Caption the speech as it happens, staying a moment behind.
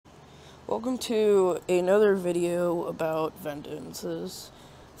Welcome to another video about Vendon. This is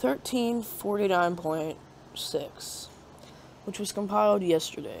 1349.6, which was compiled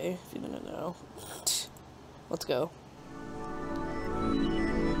yesterday, if you didn't know. Let's go.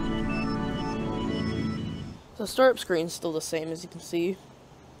 The startup screen's still the same, as you can see.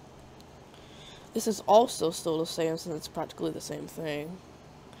 This is also still the same, since it's practically the same thing.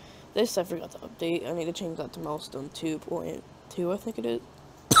 This I forgot to update. I need to change that to milestone 2.2, I think it is.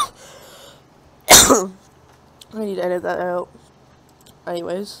 I need to edit that out.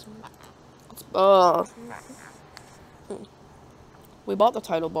 Anyways, we bought the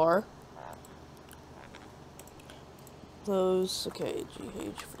title bar. Those, okay,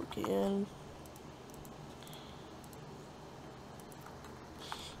 GH freaking.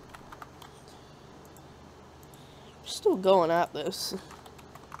 Still going at this.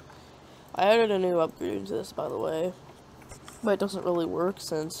 I added a new upgrade to this, by the way, but it doesn't really work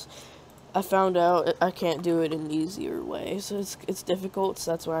since I found out I can't do it in an easier way, so it's difficult,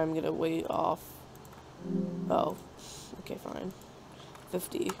 so that's why I'm gonna wait off. Oh, okay, fine.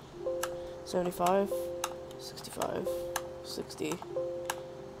 50, 75, 65, 60,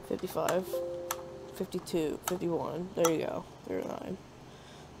 55, 52, 51, there you go, 39.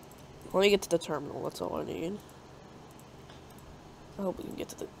 Let me get to the terminal, that's all I need. I hope we can get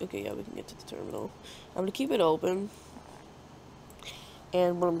to the, okay, yeah, we can get to the terminal. I'm gonna keep it open.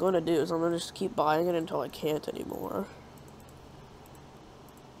 And what I'm going to do is I'm going to just keep buying it until I can't anymore.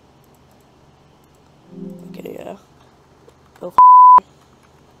 Okay, yeah. Oh,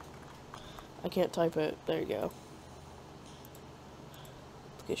 I can't type it. There you go.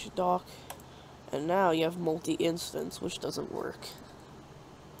 Application dock. And now you have multi-instance, which doesn't work.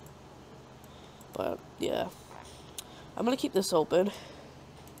 But, yeah. I'm going to keep this open.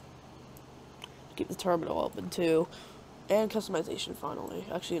 Keep the terminal open, too. And customization, finally.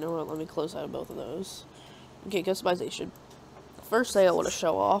 Actually, you know what? Let me close out of both of those. Okay, customization. First thing I want to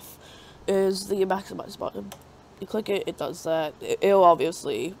show off is the maximize button. You click it, it does that. It'll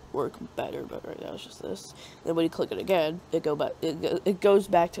obviously work better, but right now it's just this. Then when you click it again, it goes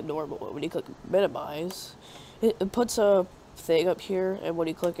back to normal. When you click minimize, it puts a thing up here, and when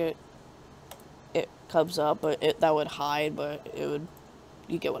you click it, it comes up. But that would hide, but it would.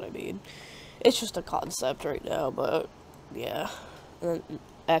 You get what I mean. It's just a concept right now, but. Yeah, and then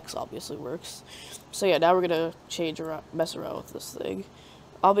X obviously works. So yeah, now we're gonna mess around with this thing.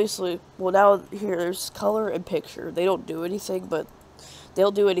 Obviously, well now here there's color and picture. They don't do anything, but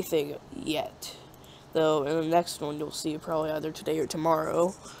they'll do anything yet. Though in the next one you'll see probably either today or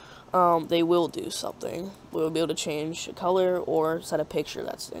tomorrow. They will do something. We'll be able to change a color or set a picture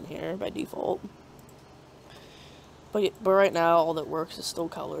that's in here by default. But right now all that works is still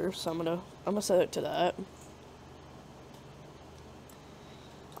color, so I'm gonna set it to that.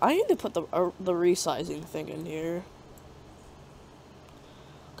 I need to put the resizing thing in here.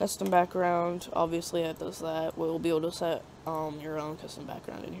 Custom background, obviously it does that. We'll be able to set your own custom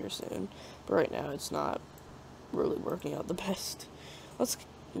background in here soon. But right now it's not really working out the best.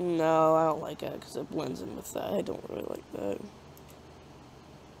 No, I don't like it because it blends in with that. I don't really like that.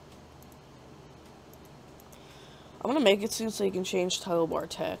 I'm gonna make it soon so you can change title bar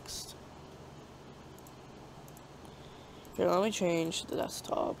text. Here, let me change the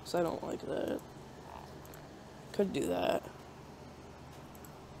desktop, because I don't like that. Could do that.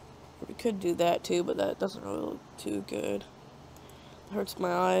 We could do that too, but that doesn't really look too good. It hurts my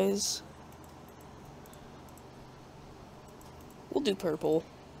eyes. We'll do purple.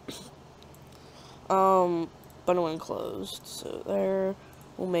 But when closed. So there,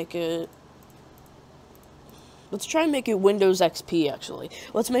 we'll make it. Let's try and make it Windows XP, actually.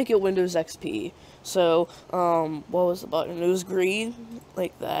 Let's make it Windows XP. So, what was the button? It was green,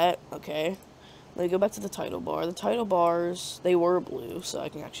 like that, okay. Let me go back to the title bar. The title bars, they were blue, so I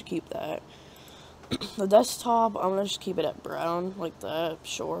can actually keep that. The desktop, I'm gonna just keep it at brown, like that,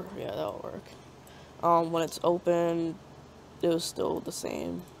 sure, yeah, that'll work. When it's open, it was still the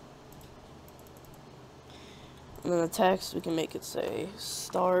same. And then the text, we can make it say,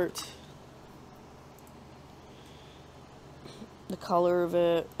 start. The color of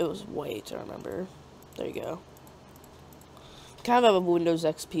it was white, I remember. There you go. Kind of have a Windows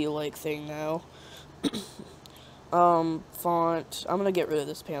XP-like thing now. Font. I'm gonna get rid of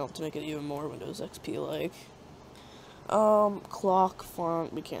this panel to make it even more Windows XP-like. Clock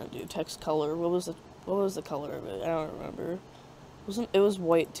font, we can't do. Text color, what was the color of it? I don't remember. It was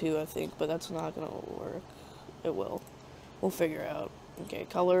white too, I think, but that's not gonna work. It will. We'll figure out. Okay,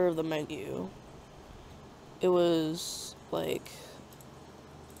 color of the menu. It was like,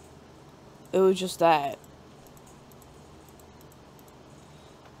 it was just that.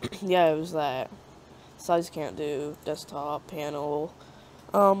 Yeah, it was that. Size can't do. Desktop, panel.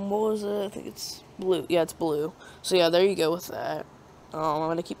 What was it? I think it's blue. Yeah, it's blue. So yeah, there you go with that. I'm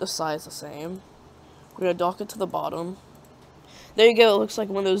gonna keep the size the same. We're gonna dock it to the bottom. There you go, it looks like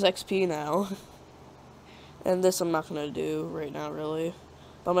Windows XP now. And this I'm not gonna do right now, really.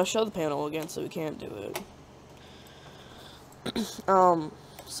 But I'm gonna show the panel again so we can't do it.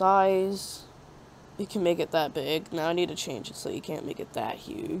 Size. You can make it that big. Now I need to change it so you can't make it that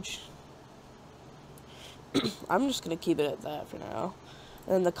huge. I'm just gonna keep it at that for now.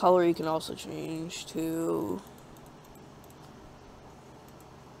 And the color you can also change to...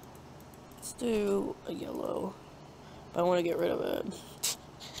 Let's do a yellow. But I want to get rid of it.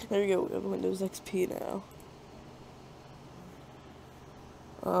 There you go, we have Windows XP now.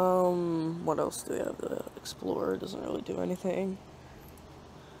 What else do we have? The Explorer doesn't really do anything.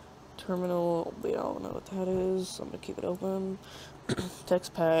 Terminal, we don't know what that is, so I'm gonna keep it open.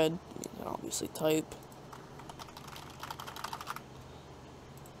 Text pad, you can obviously type.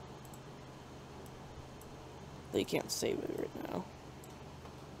 But you can't save it right now.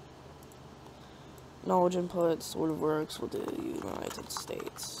 Knowledge input, sort of works, we'll do United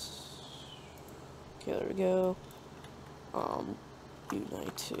States. Okay, there we go.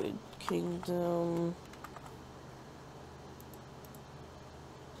 United Kingdom.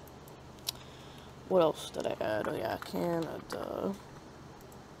 What else did I add? Oh yeah, Canada.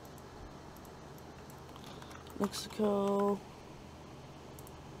 Mexico.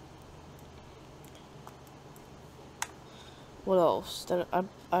 What else? Did I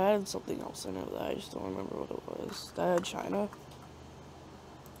added something else in it that I just don't remember what it was. Did I add China?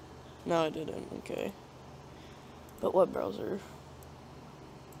 No, I didn't. Okay. But what browser?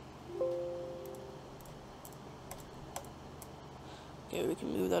 Okay, we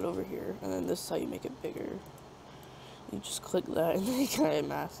can move that over here, and then this is how you make it bigger. You just click that, and then you kind of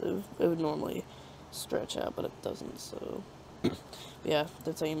massive. It would normally stretch out, but it doesn't, so... yeah,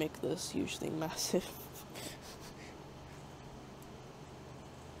 that's how you make this huge thing massive.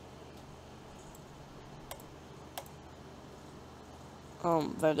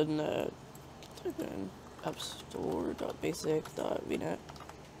 Vendon, type in appstore.basic.vnet.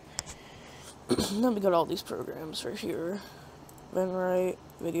 Then we got all these programs right here. Vendon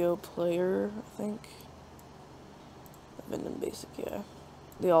video player, I think. Vendon basic, yeah.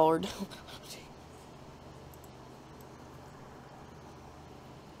 They all are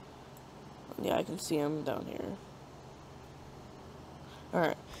yeah, I can see them down here.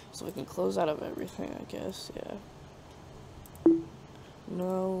 Alright, so we can close out of everything, I guess, yeah.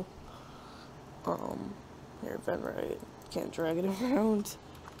 No. Here, Vendon, can't drag it around.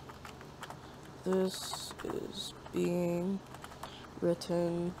 This is being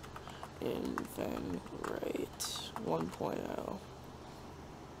written in Vendon 1.0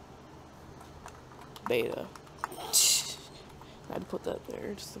 beta. I had to put that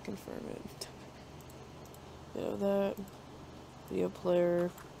there just to confirm it. You know that video player.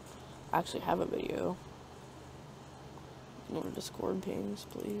 I actually have a video. More Discord pings,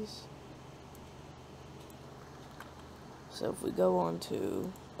 please. So if we go on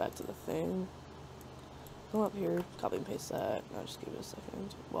to back to the thing, come up here, copy and paste that. Now just give it a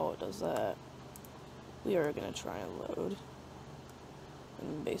second. While it does that, we are gonna try and load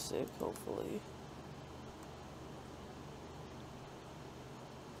in basic, hopefully.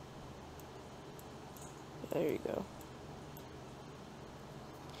 There you go.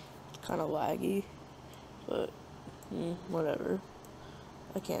 Kind of laggy, but whatever.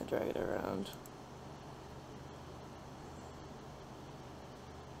 I can't drag it around.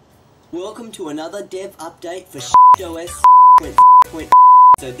 Welcome to another dev update for OS.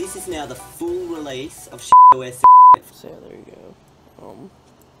 So this is now the full release of OS. So yeah, there you go.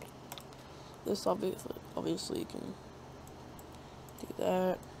 This obviously you can do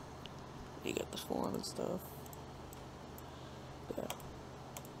that. You get the form and stuff. Yeah.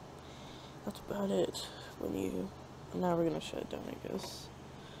 That's about it. Now we're gonna shut it down, I guess.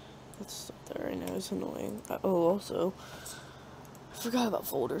 That's stuff there right now is annoying. Oh, also, I forgot about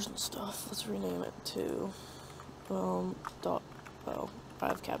folders and stuff. Let's rename it to, I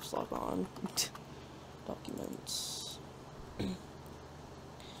have caps lock on. Documents. I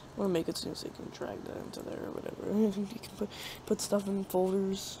want to make it so you can drag that into there or whatever. You can put stuff in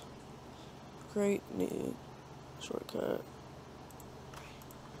folders. Great, neat, shortcut.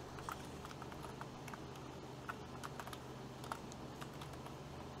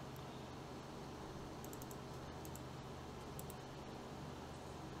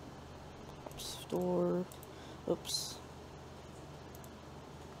 Store, oops.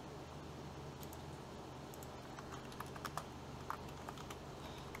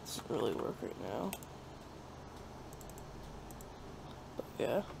 doesn't really work right now. But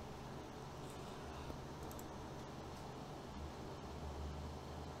yeah.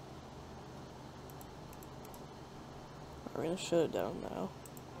 I'm gonna shut it down now.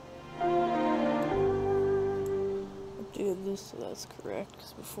 Updated this so that's correct,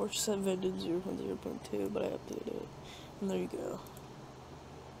 because before it said Vendon 0.0.2, but I updated it. And there you go.